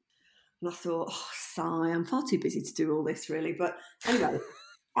employee? And I thought, oh, sigh, I'm far too busy to do all this, really. But anyway,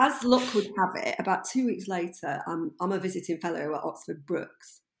 as luck would have it, about 2 weeks later, I'm a visiting fellow at Oxford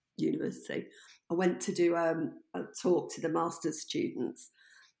Brookes University. I went to do a talk to the master's students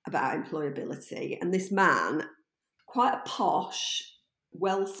about employability. And this man, quite a posh,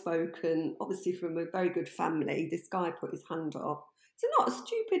 well-spoken, obviously from a very good family, this guy put his hand up. He's not a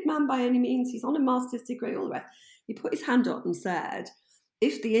stupid man by any means. He's on a master's degree, all the rest. He put his hand up and said,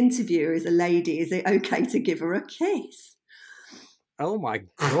 if the interviewer is a lady, is it okay to give her a kiss? Oh my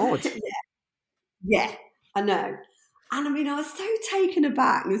God. Yeah, I know. And I mean, I was so taken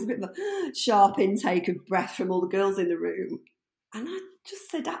aback. There was a bit of a sharp intake of breath from all the girls in the room. And I just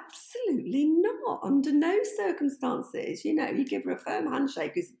said, absolutely not. Under no circumstances. You give her a firm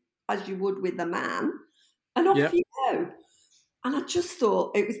handshake as you would with a man, and off you go. And I just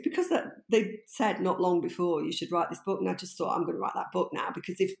thought it was because that they said not long before you should write this book. And I just thought, I'm going to write that book now,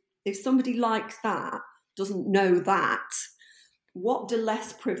 because if somebody like that doesn't know that, what do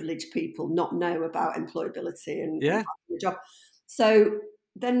less privileged people not know about employability and your job? So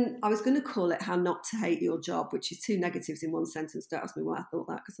then I was going to call it How Not to Hate Your Job, which is two negatives in one sentence. Don't ask me why I thought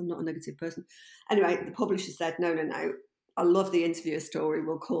that, because I'm not a negative person. Anyway, the publisher said, no. I love the interviewer story.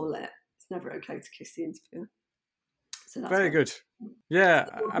 We'll call it It's Never Okay to Kiss the Interviewer. So that's very good. Yeah,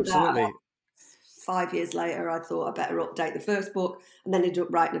 absolutely. 5 years later, I thought I better update the first book, and then ended up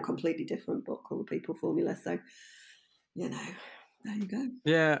writing a completely different book called The People Formula. So, there you go.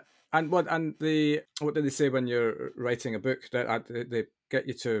 Yeah, and what did they say when you're writing a book? That they get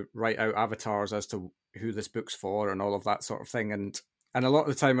you to write out avatars as to who this book's for and all of that sort of thing. And a lot of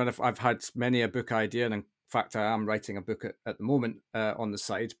the time, I've had many a book idea, and in fact, I am writing a book at the moment on the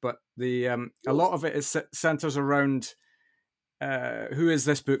side. But a lot of it centers around who is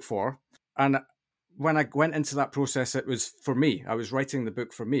this book for? And when I went into that process, it was for me. I was writing the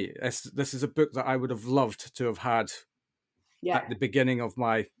book for me. This is a book that I would have loved to have had at the beginning of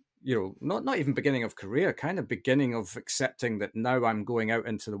my, not even beginning of career, kind of beginning of accepting that now I'm going out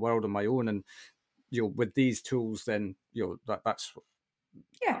into the world on my own, and with these tools, then that's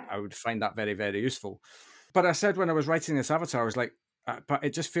I would find that very, very useful. But I said when I was writing this avatar, I was like, but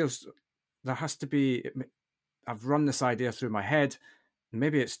it just feels there has to be. I've run this idea through my head.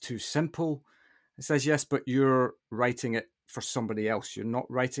 Maybe it's too simple. It says yes, but you're writing it for somebody else. You're not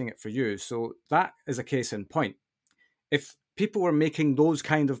writing it for you. So that is a case in point. If people are making those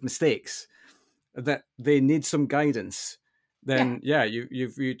kind of mistakes, that they need some guidance, then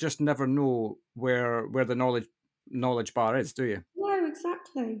you just never know where the knowledge bar is, do you? No, exactly.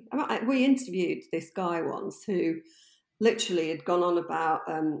 exactly. We interviewed this guy once who literally had gone on about,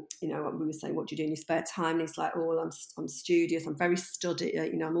 we were saying, what do you do in your spare time? And he's like, oh, well, I'm studious. I'm very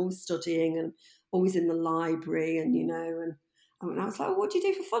I'm always studying and always in the library and I was like, well, what do you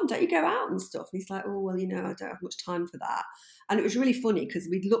do for fun? Don't you go out and stuff? And he's like, oh, well, I don't have much time for that. And it was really funny because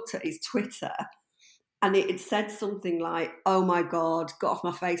we'd looked at his Twitter and it said something like, oh my God, got off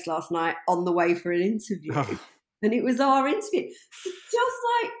my face last night on the way for an interview. Oh. And it was our interview. So just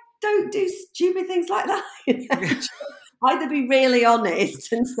like, don't do stupid things like that. Either be really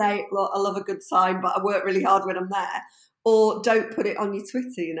honest and say, well, I love a good sign, but I work really hard when I'm there. Or don't put it on your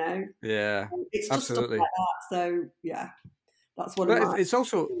Twitter, Yeah, it's just absolutely. Stuff like that. So, yeah. That's what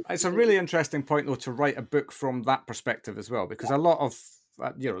it's a really interesting point though to write a book from that perspective as well, because a lot of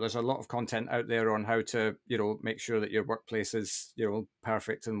there's a lot of content out there on how to make sure that your workplace is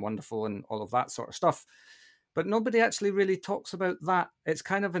perfect and wonderful and all of that sort of stuff, but nobody actually really talks about that. It's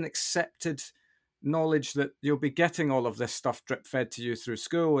kind of an accepted knowledge that you'll be getting all of this stuff drip fed to you through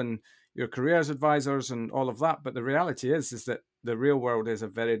school and your careers advisors and all of that, but the reality is that the real world is a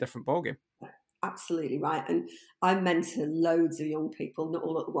very different ballgame. Absolutely right. And I mentor loads of young people, not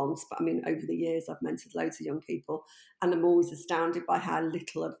all at once, but I mean, over the years, I've mentored loads of young people, and I'm always astounded by how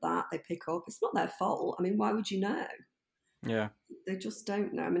little of that they pick up. It's not their fault. I mean, why would you know? Yeah. They just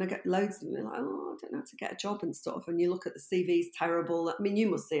don't know. I mean, I get loads of them like, oh, I don't know how to get a job and stuff. And you look at the CVs, terrible. I mean, you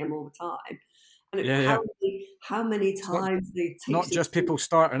must see them all the time. And how many times they teach not just people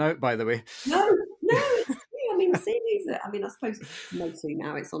starting out, by the way. No. I mean, CVs. I mean, I suppose mostly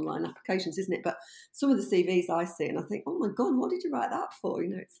now it's online applications, isn't it? But some of the CVs I see, and I think, oh my God, what did you write that for?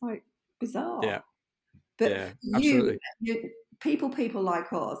 It's like bizarre. Yeah. But yeah, absolutely. People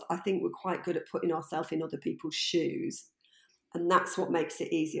like us, I think we're quite good at putting ourselves in other people's shoes, and that's what makes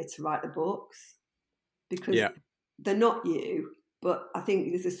it easier to write the books because they're not you. But I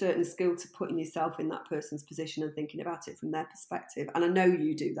think there's a certain skill to putting yourself in that person's position and thinking about it from their perspective. And I know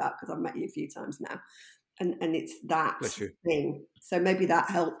you do that because I've met you a few times now. And it's that thing. So maybe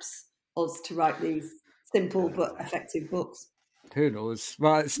that helps us to write these simple but effective books. Who knows?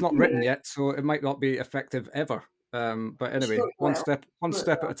 Well, it's not written yet, so it might not be effective ever. But anyway, one step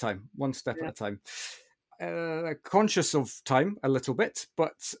at a time. One step at a time. Conscious of time a little bit,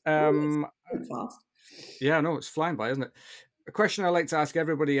 but fast. Yeah, no, it's flying by, isn't it? A question I like to ask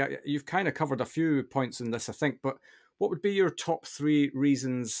everybody. You've kind of covered a few points in this, I think, but what would be your top 3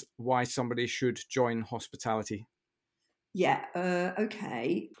 reasons why somebody should join hospitality? Yeah,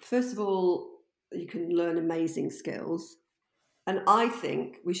 okay. First of all, you can learn amazing skills. And I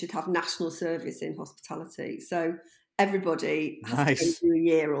think we should have national service in hospitality. So everybody has to do a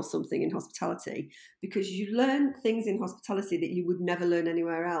year or something in hospitality because you learn things in hospitality that you would never learn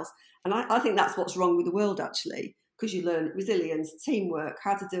anywhere else. And I think that's what's wrong with the world, actually. Because you learn resilience, teamwork,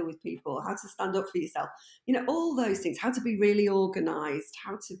 how to deal with people, how to stand up for yourself, all those things, how to be really organised,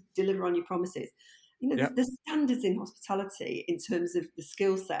 how to deliver on your promises. The standards in hospitality in terms of the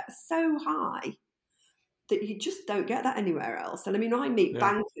skill set are so high that you just don't get that anywhere else. And I mean, I meet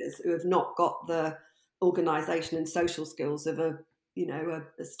bankers who have not got the organisation and social skills of a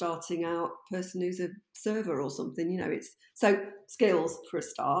starting out person who's a server or something. It's so skills for a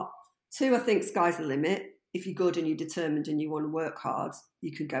start. 2, I think sky's the limit. If you're good and you're determined and you want to work hard,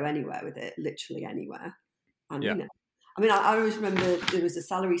 you can go anywhere with it, literally anywhere. And, I always remember there was a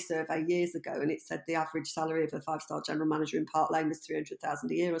salary survey years ago and it said the average salary of a 5-star general manager in Park Lane was $300,000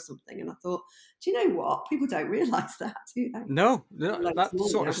 a year or something. And I thought, do you know what? People don't realise that, do they? No, that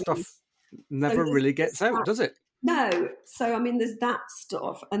sort of stuff never really gets out, does it? No. So, I mean, there's that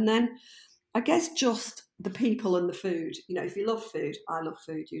stuff. And then I guess just the people and the food. If you love food, I love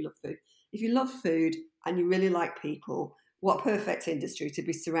food, you love food. If you love food and you really like people, what perfect industry to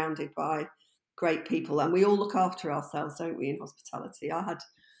be surrounded by great people. And we all look after ourselves, don't we, in hospitality? I had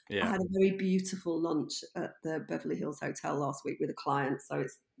a very beautiful lunch at the Beverly Hills Hotel last week with a client. So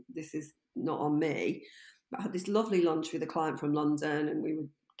this is not on me. But I had this lovely lunch with a client from London and we were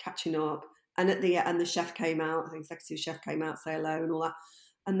catching up. And the chef came out, the executive chef came out, say hello and all that.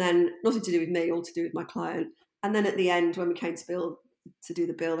 And then nothing to do with me, all to do with my client. And then at the end, when we came to do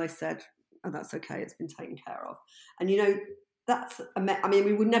the bill, they said, oh, that's okay, it's been taken care of. And,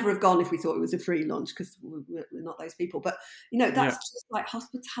 we would never have gone if we thought it was a free lunch because we're not those people. But, that's just like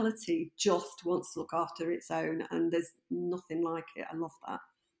hospitality just wants to look after its own. And there's nothing like it. I love that.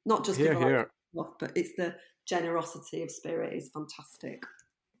 Not just but it's the generosity of spirit is fantastic.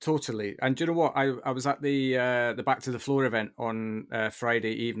 Totally. And do you know what? I was at the Back to the Floor event on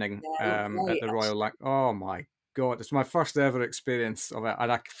Friday evening at the Royal. Oh my God, it's my first ever experience of it,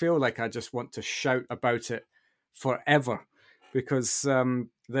 and I feel like I just want to shout about it forever. because the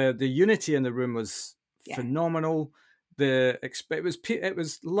unity in the room was phenomenal. It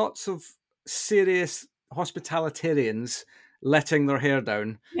was lots of serious hospitalitarians letting their hair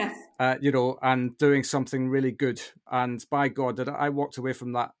down, Yes. And doing something really good. And by God, I walked away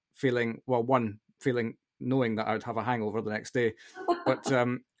from that feeling, well, knowing that I would have a hangover the next day,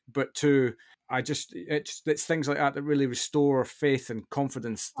 but two, it's things like that really restore faith and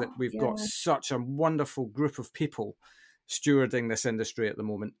confidence that we've got such a wonderful group of people stewarding this industry at the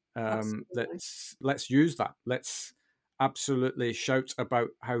moment. Let's use that. Let's absolutely shout about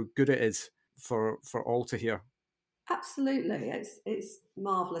how good it is for all to hear. Absolutely, it's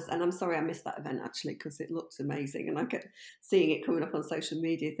marvellous, and I'm sorry I missed that event actually because it looked amazing, and I kept seeing it coming up on social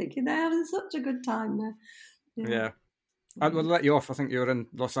media, thinking they're having such a good time there. Yeah. I would let you off. I think you were in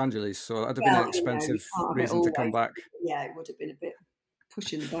Los Angeles, so that'd have been an expensive reason to come back. Yeah, it would have been a bit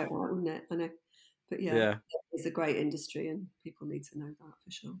pushing the boat out, wouldn't it? I know, but it's a great industry, and people need to know that for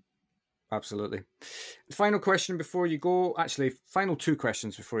sure. Absolutely. Final question before you go. Actually, final 2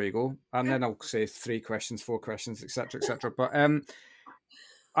 questions before you go, and then I'll say 3 questions, 4 questions, etc., etc. But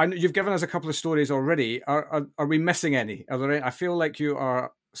I know you've given us a couple of stories already. Are we missing any? Are there any? I feel like you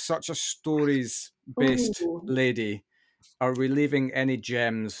are such a stories-based lady. Are we leaving any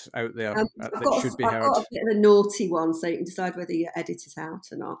gems out there that should be heard? I've got a bit of a naughty one, so you can decide whether you edit it out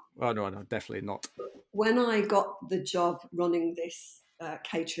or not. Oh, no, definitely not. When I got the job running this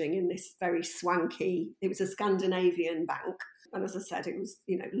catering in this very swanky, it was a Scandinavian bank. And as I said, it was,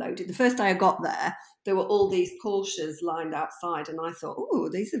 loaded. The first day I got there were all these Porsches lined outside. And I thought, oh,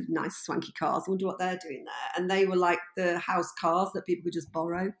 these are nice swanky cars. I wonder what they're doing there. And they were like the house cars that people could just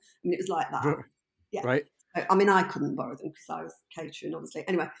borrow. I mean, it was like that. Yeah. Right. I mean, I couldn't borrow them because I was catering, obviously.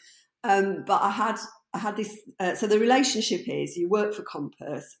 Anyway, but I had this. So the relationship is you work for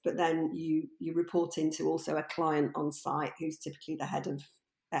Compass, but then you report into also a client on site who's typically the head of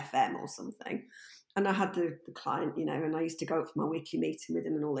FM or something. And I had the client, and I used to go up for my weekly meeting with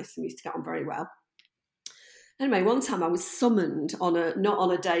him and all this, and we used to get on very well. Anyway, one time I was summoned not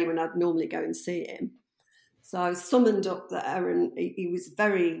on a day when I'd normally go and see him. So I was summoned up there, and he was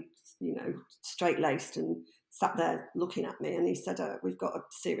very, straight-laced and sat there looking at me, and he said, we've got a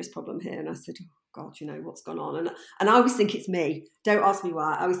serious problem here. And I said, oh, God, what's gone on? And I always think it's me. Don't ask me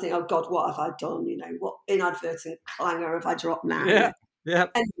why. I always think, oh, God, what have I done? What inadvertent clangor have I dropped now? Yeah.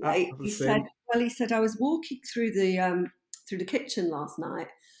 Anyway, he said, I was walking through the kitchen last night,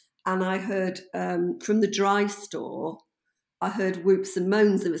 and I heard from the dry store, I heard whoops and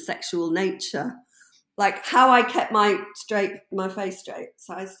moans of a sexual nature. Like how I kept my face straight.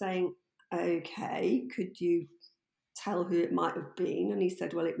 So I was saying, okay, could you tell who it might have been? And he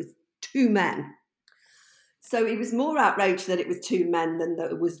said, well, it was 2 men. So he was more outraged that it was 2 men than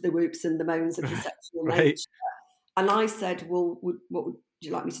that it was the whoops and the moans of the sexual nature. And I said, well, what would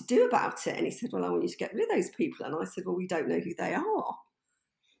you like me to do about it? And he said, well, I want you to get rid of those people. And I said, well, we don't know who they are.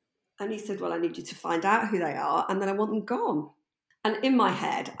 And he said, well, I need you to find out who they are, and then I want them gone. And in my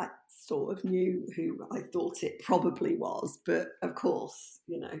head, I sort of knew who I thought it probably was, but of course,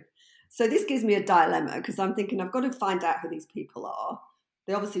 So this gives me a dilemma because I'm thinking I've got to find out who these people are.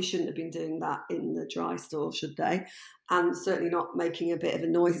 They obviously shouldn't have been doing that in the dry store, should they? And certainly not making a bit of a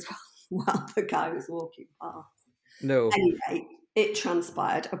noise while the guy was walking past. No. Anyway, it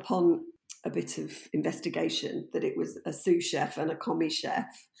transpired upon a bit of investigation that it was a sous chef and a commis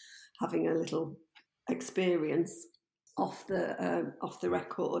chef having a little experience off the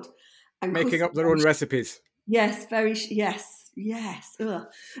record. And making up their own recipes. Yes, yes.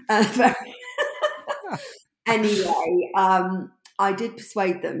 Anyway, I did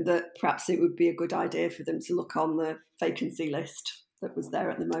persuade them that perhaps it would be a good idea for them to look on the vacancy list that was there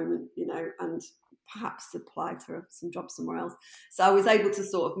at the moment, and perhaps apply for some job somewhere else. So I was able to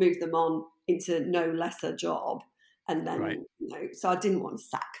sort of move them on into no lesser job. And then, so I didn't want to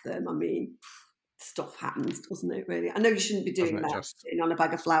sack them. I mean, stuff happens, doesn't it, really? I know you shouldn't be doing that, sitting on a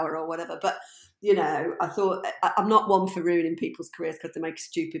bag of flour or whatever, but, I thought I'm not one for ruining people's careers because they make a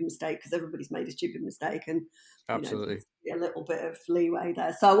stupid mistake, because everybody's made a stupid mistake, and absolutely a little bit of leeway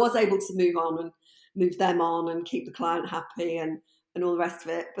there. So I was able to move them on and keep the client happy and all the rest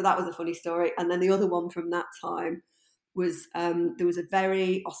of it. But that was a funny story. And then the other one from that time was there was a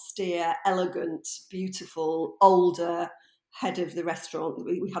very austere, elegant, beautiful, older head of the restaurant.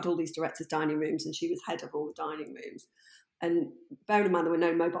 We had all these directors' dining rooms, and she was head of all the dining rooms. And bearing in mind there were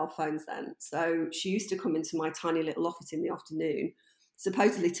no mobile phones then, so she used to come into my tiny little office in the afternoon,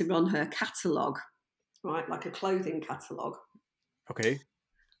 supposedly to run her catalogue, right, like a clothing catalogue. Okay.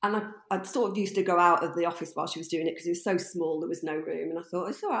 And I sort of used to go out of the office while she was doing it because it was so small, there was no room. And I thought,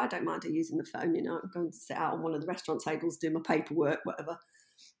 it's all right, I don't mind her using the phone, I'm going to sit out on one of the restaurant tables, do my paperwork, whatever.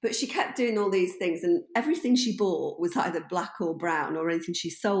 But she kept doing all these things, and everything she bought was either black or brown, or anything she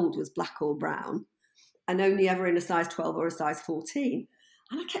sold was black or brown, and only ever in a size 12 or a size 14.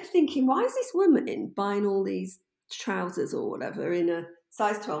 And I kept thinking, why is this woman buying all these trousers or whatever in a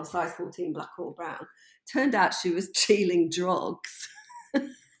size 12, size 14, black or brown? Turned out she was dealing drugs.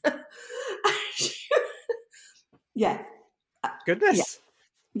 Yeah. Goodness.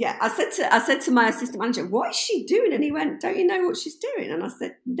 Yeah. I said to my assistant manager, what is she doing? And he went, don't you know what she's doing? And I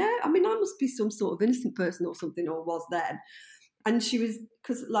said, no, I mean, I must be some sort of innocent person or something, or was then. And she was,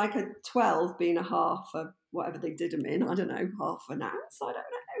 because like a 12 being a half of whatever they did them in, I don't know, half an ounce, I don't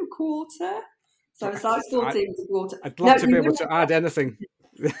know, quarter. So a size 14 was a quarter. I'd love to be able to add anything.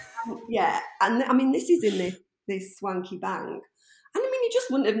 Yeah. And I mean, this is in this swanky bank. And I mean, you just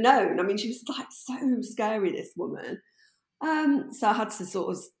wouldn't have known. I mean, she was like so scary, this woman. So I had to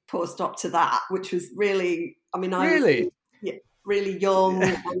sort of put a stop to that, which was really, I mean, I really? was really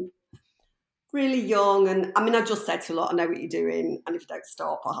young. Really young, and I mean, I just said to a lot, I know what you're doing, and if you don't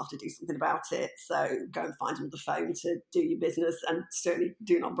stop, I'll have to do something about it. So go and find another phone to do your business, and certainly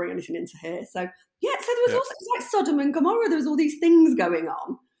do not bring anything into here. So yeah, so there was also like Sodom and Gomorrah. There was all these things going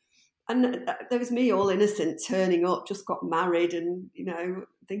on, and there was me, all innocent, turning up, just got married, and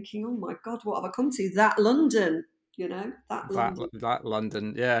thinking, oh my God, what have I come to? That London, that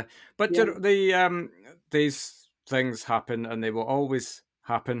London, yeah. But these things happen, and they will always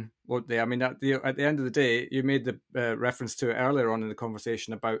happen, won't they? I mean, at the end of the day, you made the reference to it earlier on in the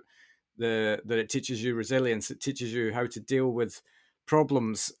conversation about that it teaches you resilience. It teaches you how to deal with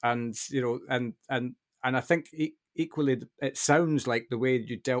problems, and I think equally, it sounds like the way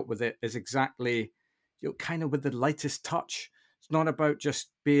you dealt with it is exactly, kind of with the lightest touch. It's not about just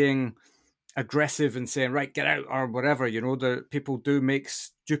being aggressive and saying, right, get out or whatever. The people do make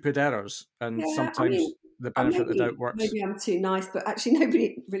stupid errors, and sometimes the benefit of the doubt works. Maybe I'm too nice, but actually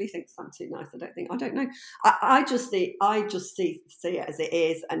nobody really thinks I'm too nice. I don't know. I just see it as it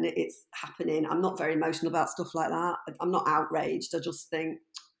is, and it's happening. I'm not very emotional about stuff like that. I'm not outraged. I just think,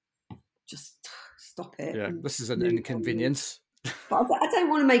 just stop it. Yeah, this is an inconvenience. But I don't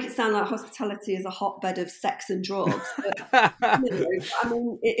want to make it sound like hospitality is a hotbed of sex and drugs. But, I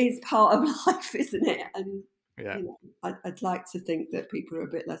mean, it is part of life, isn't it? And I'd like to think that people are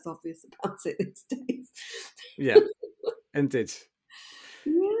a bit less obvious about it these days. Yeah, indeed.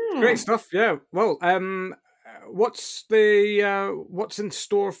 Yeah. Great stuff. Yeah. Well, what's in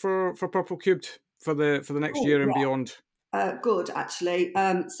store for Purple Cubed for the next year and beyond? Good, actually.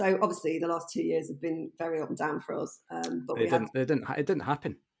 So obviously the last 2 years have been very up and down for us. But it didn't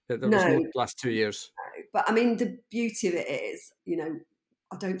happen. There was no last 2 years. No. But I mean, the beauty of it is,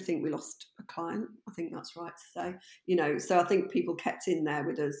 I don't think we lost a client. I think that's right to say. So I think people kept in there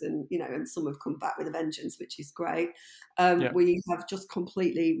with us, and and some have come back with a vengeance, which is great. We have just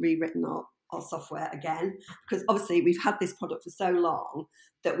completely rewritten our software again, because obviously we've had this product for so long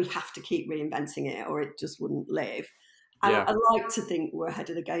that we have to keep reinventing it, or it just wouldn't live. And I like to think we're ahead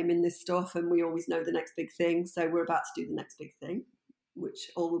of the game in this stuff, and we always know the next big thing. So we're about to do the next big thing, which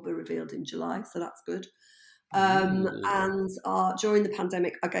all will be revealed in July. So that's good. And during the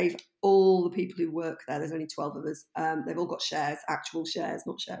pandemic, I gave all the people who work there's only 12 of us, they've all got shares, actual shares,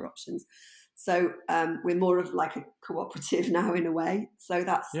 not share options. So we're more of like a cooperative now in a way. So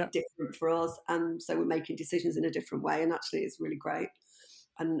that's different for us. And so we're making decisions in a different way. And actually it's really great.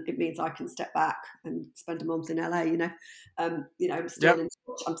 And it means I can step back and spend a month in LA, I'm still in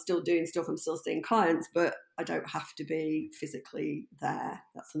touch, I'm still doing stuff, I'm still seeing clients, but I don't have to be physically there.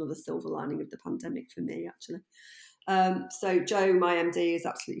 That's another silver lining of the pandemic for me, actually. So Jo, my MD, is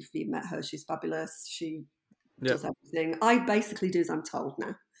absolutely, if you've met her, she's fabulous. She does everything. I basically do as I'm told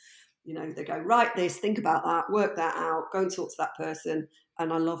now. They go, write this, think about that, work that out, go and talk to that person.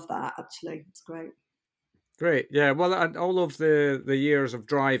 And I love that, actually. It's great. Great, yeah. Well, and all of the years of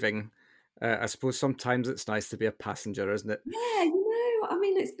driving, I suppose sometimes it's nice to be a passenger, isn't it? Yeah, I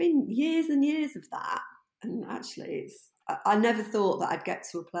mean, it's been years and years of that, and actually, I never thought that I'd get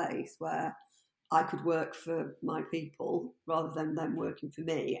to a place where I could work for my people rather than them working for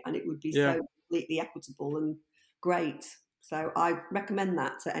me, and it would be so completely equitable and great. So I recommend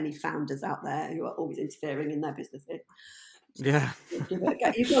that to any founders out there who are always interfering in their businesses. Yeah. You've got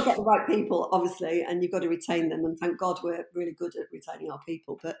to get the right people, obviously, and you've got to retain them. And thank God we're really good at retaining our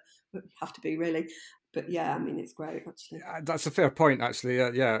people, but we have to be really. But yeah, I mean, it's great, actually. That's a fair point, actually.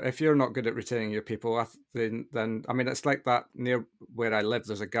 If you're not good at retaining your people, then I mean, it's like that near where I live.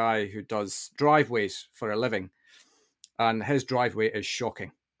 There's a guy who does driveways for a living, and his driveway is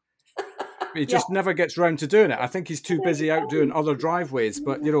shocking. he just never gets round to doing it. I think he's too busy out doing other driveways.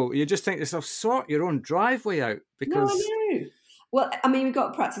 But, you just think to yourself, sort your own driveway out. Because... No, I know. Well, I mean, we've got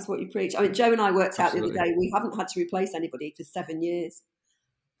to practice what you preach. I mean, Joe and I worked out the other day, we haven't had to replace anybody for 7 years.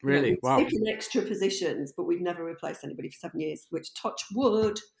 Really? Wow. We've taken extra positions, but we've never replaced anybody for 7 years, which, touch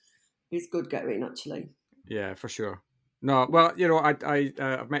wood, is good going, actually. Yeah, for sure. No, well,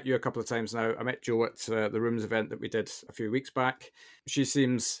 I've met you a couple of times now. I met Jo at the Rooms event that we did a few weeks back. She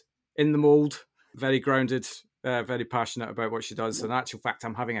seems in the mould, very grounded, very passionate about what she does. In actual fact,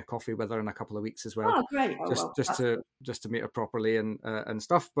 I'm having a coffee with her in a couple of weeks as well. Oh, great! Just to meet her properly and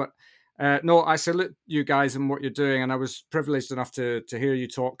stuff. But no, I salute you guys and what you're doing. And I was privileged enough to hear you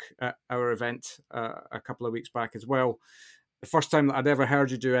talk at our event a couple of weeks back as well. The first time that I'd ever heard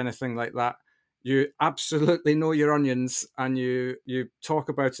you do anything like that. You absolutely know your onions, and you talk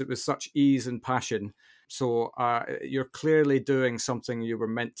about it with such ease and passion. So you're clearly doing something you were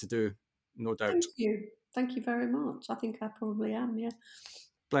meant to do, no doubt. Thank you very much. I think I probably am, yeah.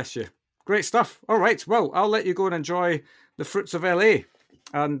 Bless you. Great stuff. All right. Well, I'll let you go and enjoy the fruits of LA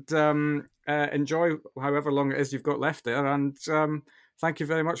and enjoy however long it is you've got left there. And thank you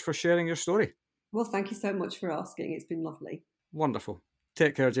very much for sharing your story. Well, thank you so much for asking. It's been lovely. Wonderful.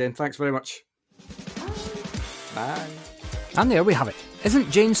 Take care, Jane. Thanks very much. Bye. And there we have it.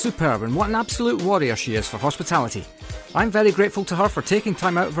 Isn't Jane superb, and what an absolute warrior she is for hospitality? I'm very grateful to her for taking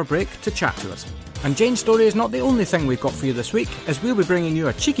time out of her break to chat to us. And Jane's story is not the only thing we've got for you this week, as we'll be bringing you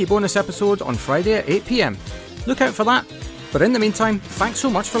a cheeky bonus episode on Friday at 8 p.m. Look out for that. But in the meantime, thanks so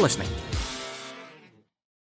much for listening.